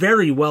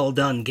very well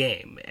done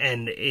game,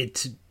 and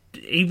it's,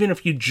 even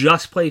if you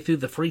just play through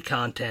the free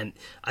content,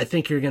 I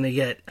think you're going to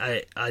get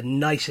a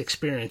nice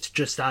experience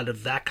just out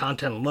of that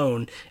content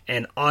alone,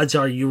 and odds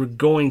are you're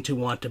going to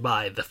want to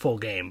buy the full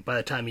game by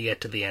the time you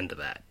get to the end of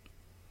that.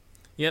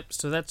 Yep,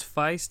 so that's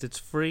Feist. It's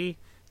free,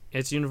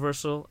 it's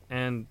universal,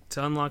 and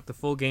to unlock the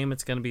full game,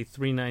 it's going to be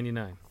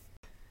 $3.99.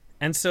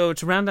 And so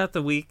to round out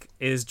the week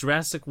is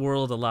Jurassic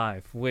World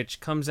Alive,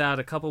 which comes out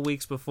a couple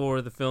weeks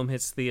before the film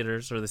hits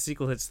theaters, or the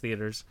sequel hits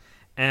theaters.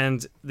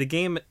 And the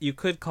game, you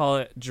could call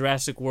it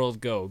Jurassic World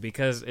Go,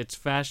 because it's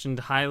fashioned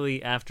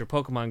highly after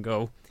Pokemon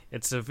Go.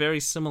 It's a very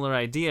similar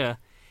idea,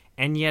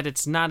 and yet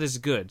it's not as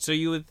good. So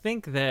you would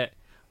think that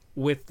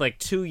with like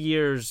 2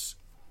 years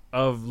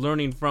of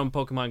learning from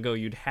Pokemon Go,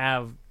 you'd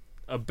have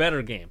a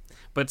better game.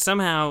 But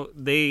somehow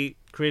they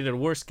created a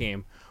worse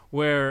game,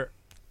 where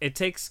it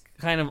takes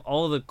kind of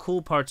all the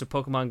cool parts of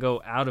Pokemon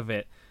Go out of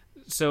it.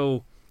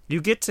 So you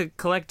get to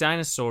collect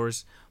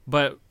dinosaurs,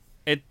 but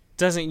it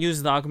doesn't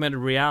use the augmented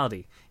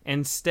reality.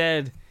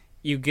 Instead,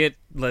 you get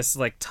this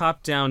like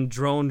top-down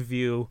drone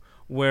view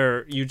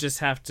where you just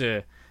have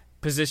to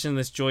position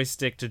this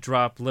joystick to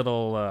drop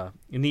little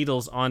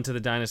needles onto the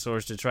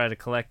dinosaurs to try to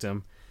collect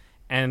them.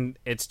 and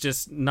it's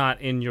just not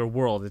in your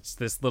world. It's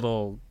this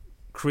little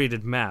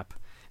created map.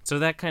 So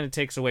that kind of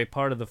takes away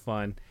part of the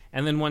fun.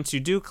 And then once you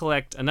do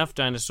collect enough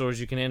dinosaurs,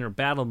 you can enter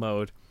battle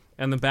mode.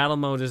 And the battle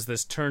mode is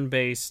this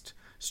turn-based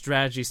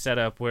strategy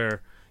setup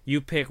where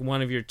you pick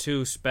one of your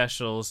 2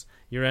 specials,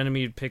 your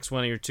enemy picks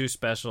one of your 2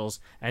 specials,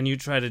 and you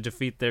try to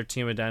defeat their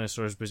team of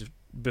dinosaurs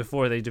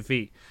before they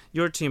defeat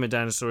your team of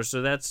dinosaurs.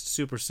 So that's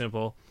super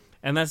simple.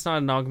 And that's not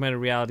an augmented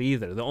reality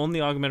either. The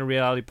only augmented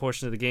reality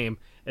portion of the game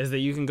is that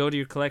you can go to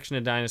your collection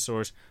of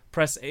dinosaurs,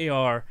 press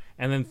AR,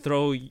 and then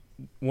throw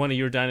one of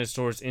your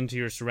dinosaurs into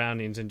your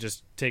surroundings and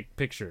just take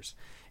pictures.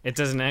 It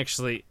doesn't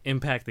actually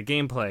impact the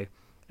gameplay.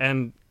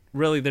 And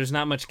really, there's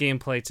not much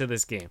gameplay to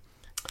this game.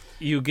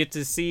 You get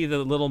to see the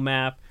little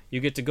map.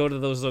 You get to go to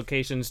those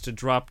locations to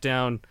drop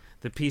down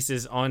the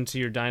pieces onto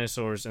your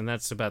dinosaurs, and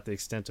that's about the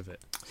extent of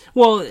it.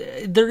 Well,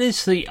 there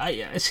is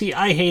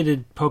I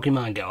hated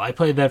Pokemon Go. I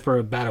played that for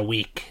about a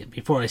week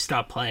before I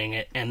stopped playing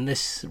it, and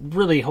this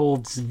really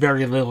holds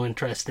very little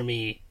interest to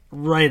me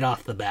right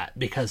off the bat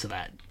because of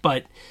that.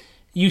 But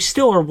you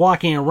still are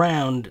walking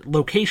around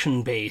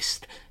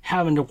location-based,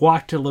 having to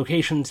walk to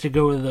locations to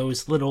go to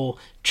those little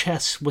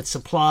chests with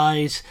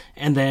supplies,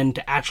 and then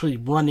to actually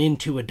run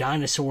into a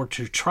dinosaur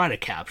to try to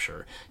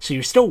capture. So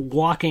you're still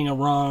walking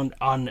around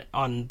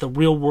on the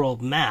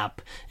real-world map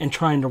and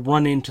trying to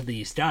run into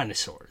these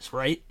dinosaurs,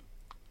 right?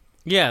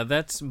 Yeah,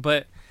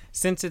 but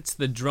since it's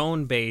the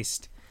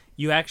drone-based,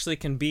 you actually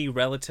can be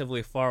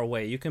relatively far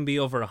away. You can be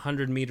over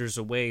 100 meters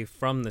away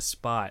from the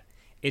spot.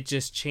 It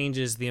just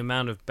changes the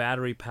amount of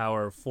battery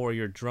power for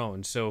your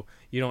drone, so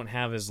you don't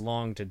have as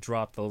long to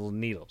drop the little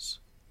needles.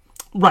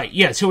 Right,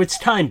 yeah, so it's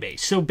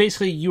time-based. So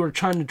basically you are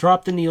trying to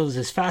drop the needles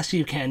as fast as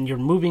you can. You're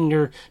moving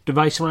your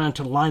device around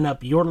to line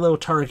up your little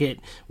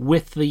target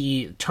with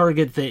the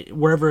target that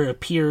wherever it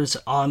appears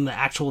on the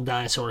actual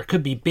dinosaur. It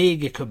could be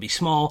big, it could be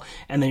small,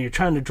 and then you're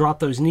trying to drop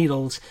those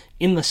needles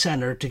in the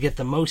center to get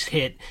the most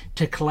hit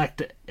to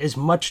collect as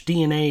much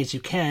DNA as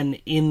you can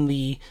in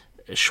the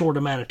short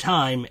amount of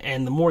time,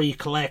 and the more you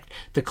collect,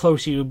 the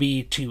closer you'll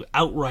be to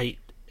outright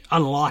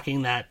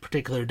unlocking that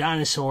particular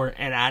dinosaur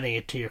and adding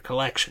it to your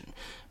collection.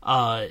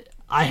 I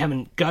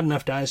haven't got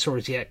enough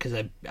dinosaurs yet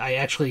because I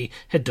actually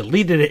had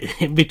deleted it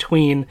in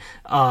between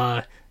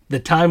the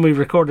time we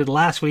recorded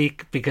last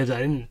week because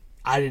I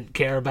didn't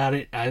care about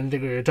it. I didn't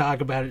think we were going to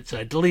talk about it, so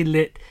I deleted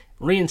it,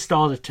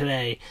 reinstalled it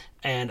today,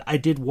 and I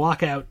did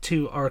walk out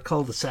to our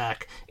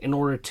cul-de-sac in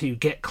order to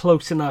get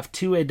close enough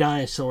to a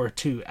dinosaur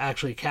to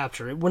actually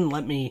capture. It wouldn't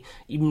let me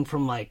even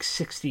from like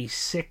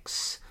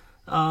 66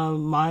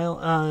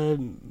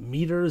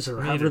 meters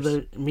or however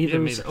the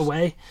meters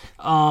away.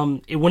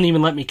 It wouldn't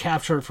even let me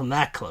capture it from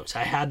that close.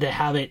 I had to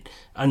have it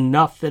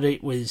enough that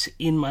it was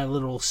in my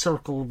little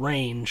circle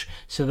range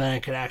so that I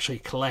could actually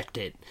collect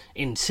it.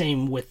 And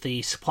same with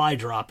the supply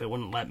drop, it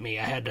wouldn't let me.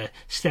 I had to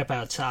step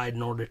outside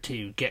in order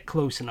to get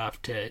close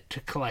enough to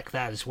collect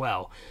that as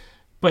well.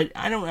 But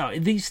I don't know,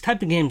 these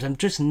type of games, I'm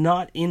just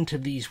not into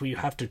these where you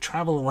have to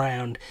travel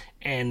around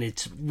and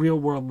it's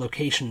real-world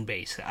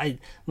location-based.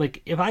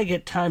 If I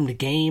get time to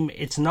game,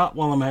 it's not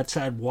while I'm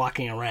outside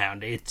walking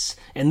around.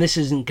 And this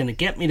isn't going to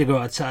get me to go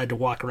outside to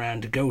walk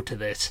around to go to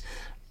this.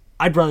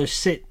 I'd rather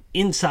sit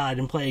inside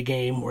and play a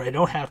game where I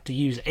don't have to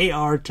use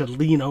AR to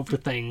lean over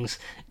things.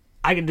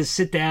 I can just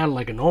sit down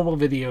like a normal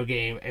video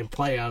game and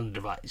play on the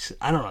device.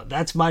 I don't know,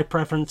 that's my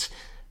preference.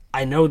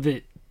 I know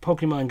that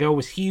Pokemon Go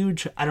was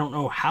huge. I don't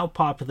know how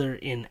popular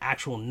in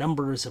actual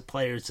numbers of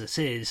players this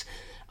is.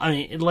 I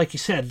mean, like you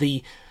said,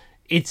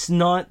 it's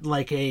not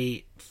like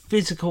a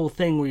physical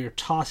thing where you're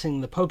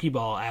tossing the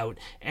Pokeball out,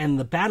 and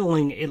the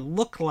battling, it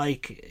looked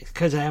like,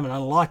 because I haven't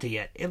unlocked it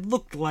yet, it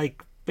looked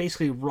like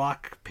basically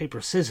rock, paper,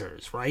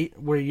 scissors, right?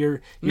 Where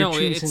you're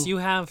choosing... you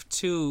have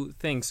 2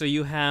 things. So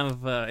you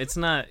have,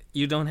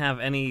 you don't have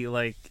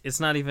any,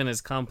 it's not even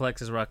as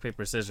complex as rock,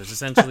 paper, scissors.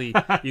 Essentially,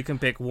 you can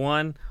pick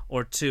 1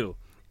 or 2.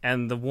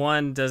 And the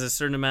 1 does a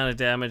certain amount of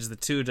damage, the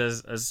 2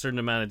 does a certain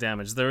amount of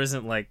damage. There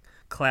isn't,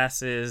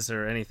 classes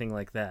or anything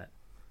like that.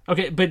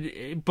 Okay,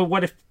 but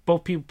what if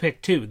both people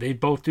pick 2? They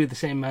both do the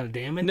same amount of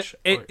damage?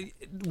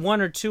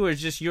 1 or 2 are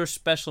just your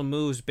special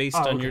moves based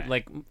on your...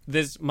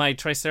 my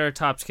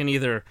Triceratops can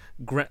either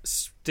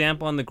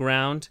stamp on the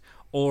ground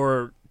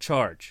or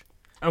charge.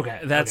 Okay.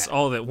 That's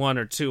all that 1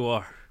 or 2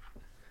 are.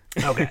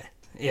 Okay.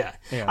 Yeah.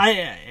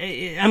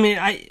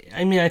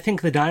 I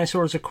think the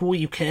dinosaurs are cool.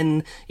 You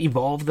can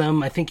evolve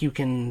them. I think you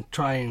can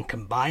try and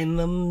combine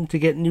them to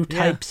get new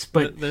types.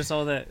 But there's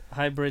all that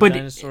hybrid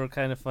dinosaur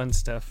kind of fun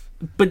stuff.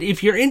 But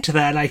if you're into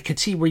that, I could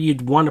see where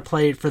you'd want to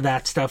play it for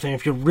that stuff. And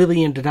if you're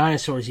really into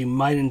dinosaurs, you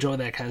might enjoy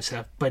that kind of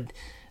stuff. But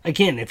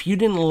again, if you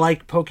didn't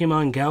like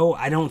Pokemon Go,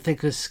 I don't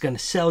think this is going to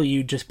sell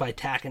you just by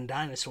tacking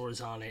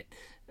dinosaurs on it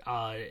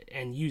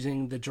and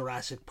using the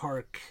Jurassic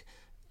Park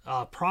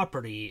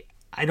property.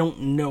 I don't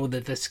know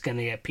that this is going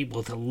to get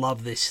people to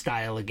love this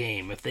style of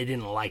game if they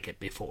didn't like it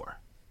before.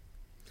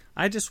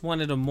 I just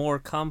wanted a more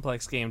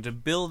complex game to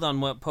build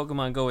on what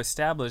Pokemon Go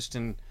established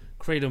and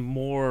create a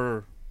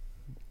more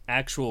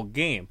actual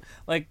game.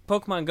 Like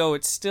Pokemon Go,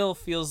 it still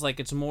feels like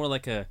it's more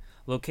like a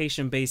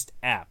location-based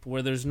app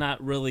where there's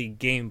not really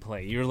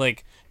gameplay. You're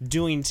like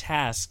doing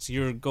tasks,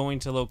 you're going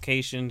to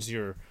locations,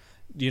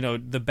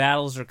 the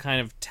battles are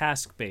kind of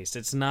task-based.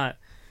 It's not.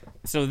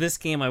 So this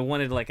game, I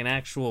wanted like an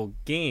actual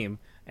game,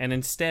 and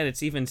instead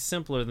it's even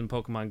simpler than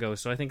Pokemon Go,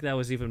 so I think that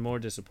was even more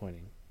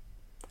disappointing.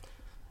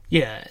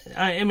 Yeah,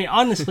 I mean,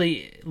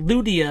 honestly,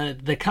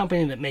 Ludia, the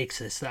company that makes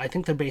this, I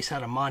think they're based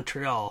out of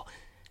Montreal.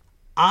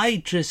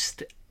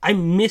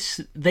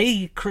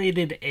 They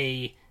created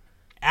a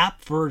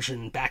app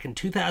version back in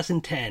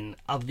 2010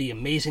 of The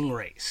Amazing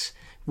Race,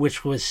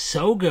 which was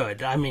so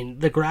good. I mean,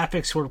 the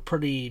graphics were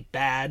pretty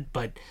bad,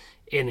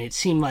 and it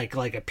seemed like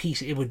a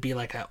PC, it would be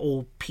like an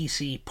old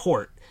PC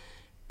port.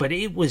 But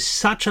it was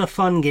such a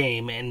fun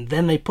game, and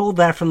then they pulled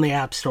that from the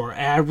App Store,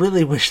 and I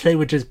really wish they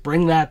would just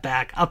bring that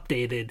back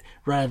updated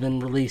rather than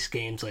release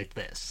games like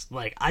this.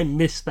 Like, I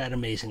miss that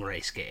Amazing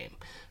Race game.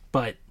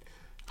 But,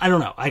 I don't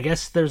know, I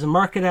guess there's a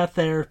market out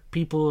there,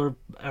 people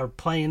are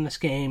playing this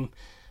game.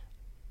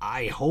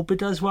 I hope it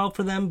does well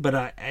for them,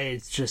 but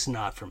it's just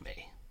not for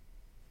me.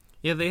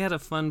 Yeah, they had a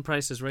fun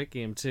Price is Right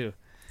game, too.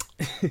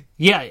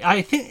 Yeah,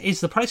 I think,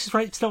 is the Price is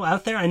Right still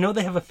out there? I know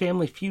they have a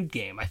Family Feud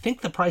game. I think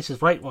the Price is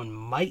Right one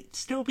might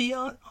still be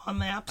on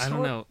the App Store. I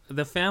don't know.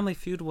 The Family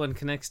Feud one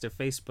connects to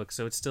Facebook,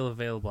 so it's still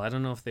available. I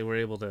don't know if they were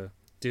able to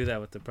do that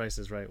with the Price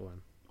is Right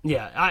one.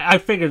 Yeah, I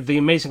figured the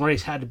Amazing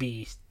Race had to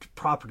be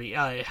property.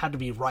 It had to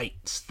be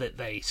rights that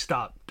they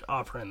stopped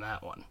offering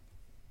that one.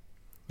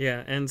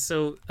 Yeah, and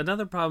so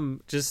another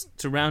problem, just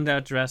to round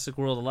out Jurassic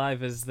World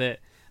Alive, is that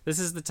this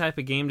is the type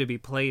of game to be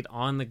played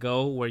on the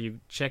go, where you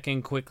check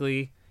in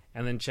quickly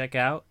and then check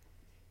out.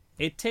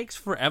 It takes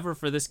forever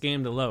for this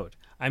game to load.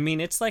 I mean,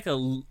 it's like a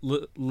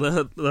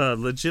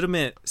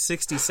legitimate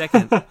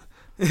 60-second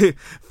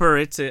for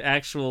it to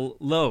actual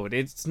load.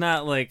 It's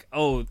not like,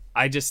 oh,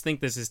 I just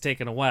think this is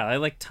taking a while. I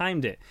like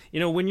timed it.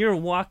 When you're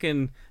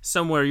walking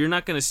somewhere, you're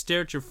not going to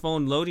stare at your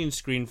phone loading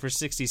screen for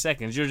 60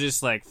 seconds. You're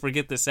just like,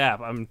 forget this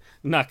app. I'm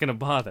not going to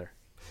bother.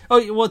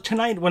 Oh, well,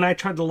 tonight when I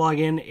tried to log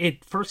in,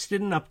 it first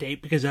did an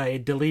update because I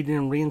had deleted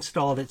and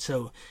reinstalled it,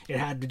 so it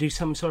had to do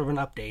some sort of an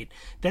update.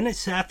 Then it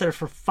sat there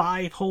for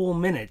 5 whole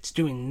minutes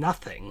doing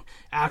nothing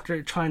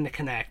after trying to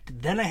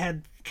connect. Then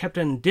I kept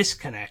on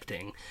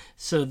disconnecting.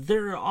 So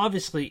there are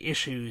obviously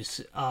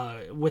issues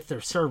with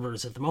their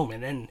servers at the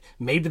moment, and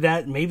maybe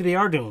they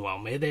are doing well.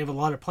 Maybe they have a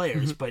lot of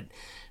players, but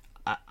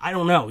I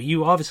don't know.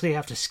 You obviously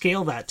have to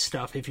scale that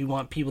stuff if you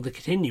want people to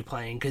continue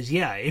playing. Because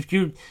if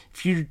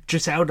you're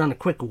just out on a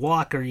quick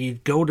walk, or you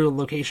go to a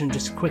location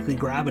just to quickly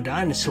grab a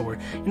dinosaur,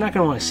 you're not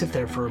going to want to sit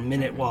there for a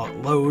minute while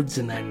it loads.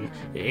 And then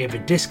if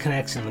it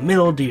disconnects in the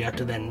middle, do you have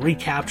to then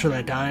recapture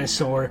that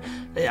dinosaur?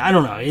 I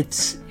don't know. It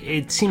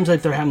seems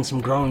like they're having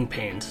some growing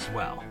pains as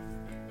well.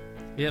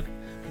 Yep.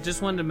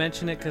 Just wanted to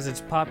mention it because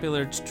it's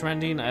popular, it's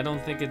trending. I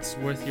don't think it's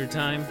worth your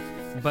time.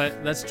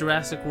 But that's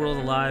Jurassic World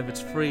Alive.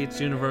 It's free,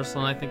 it's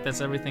universal, and I think that's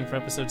everything for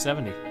episode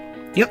 70.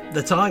 Yep,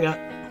 that's all I got.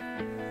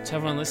 To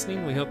everyone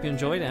listening, we hope you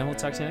enjoyed, and we'll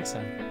talk to you next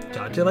time.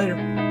 Talk to you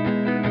later.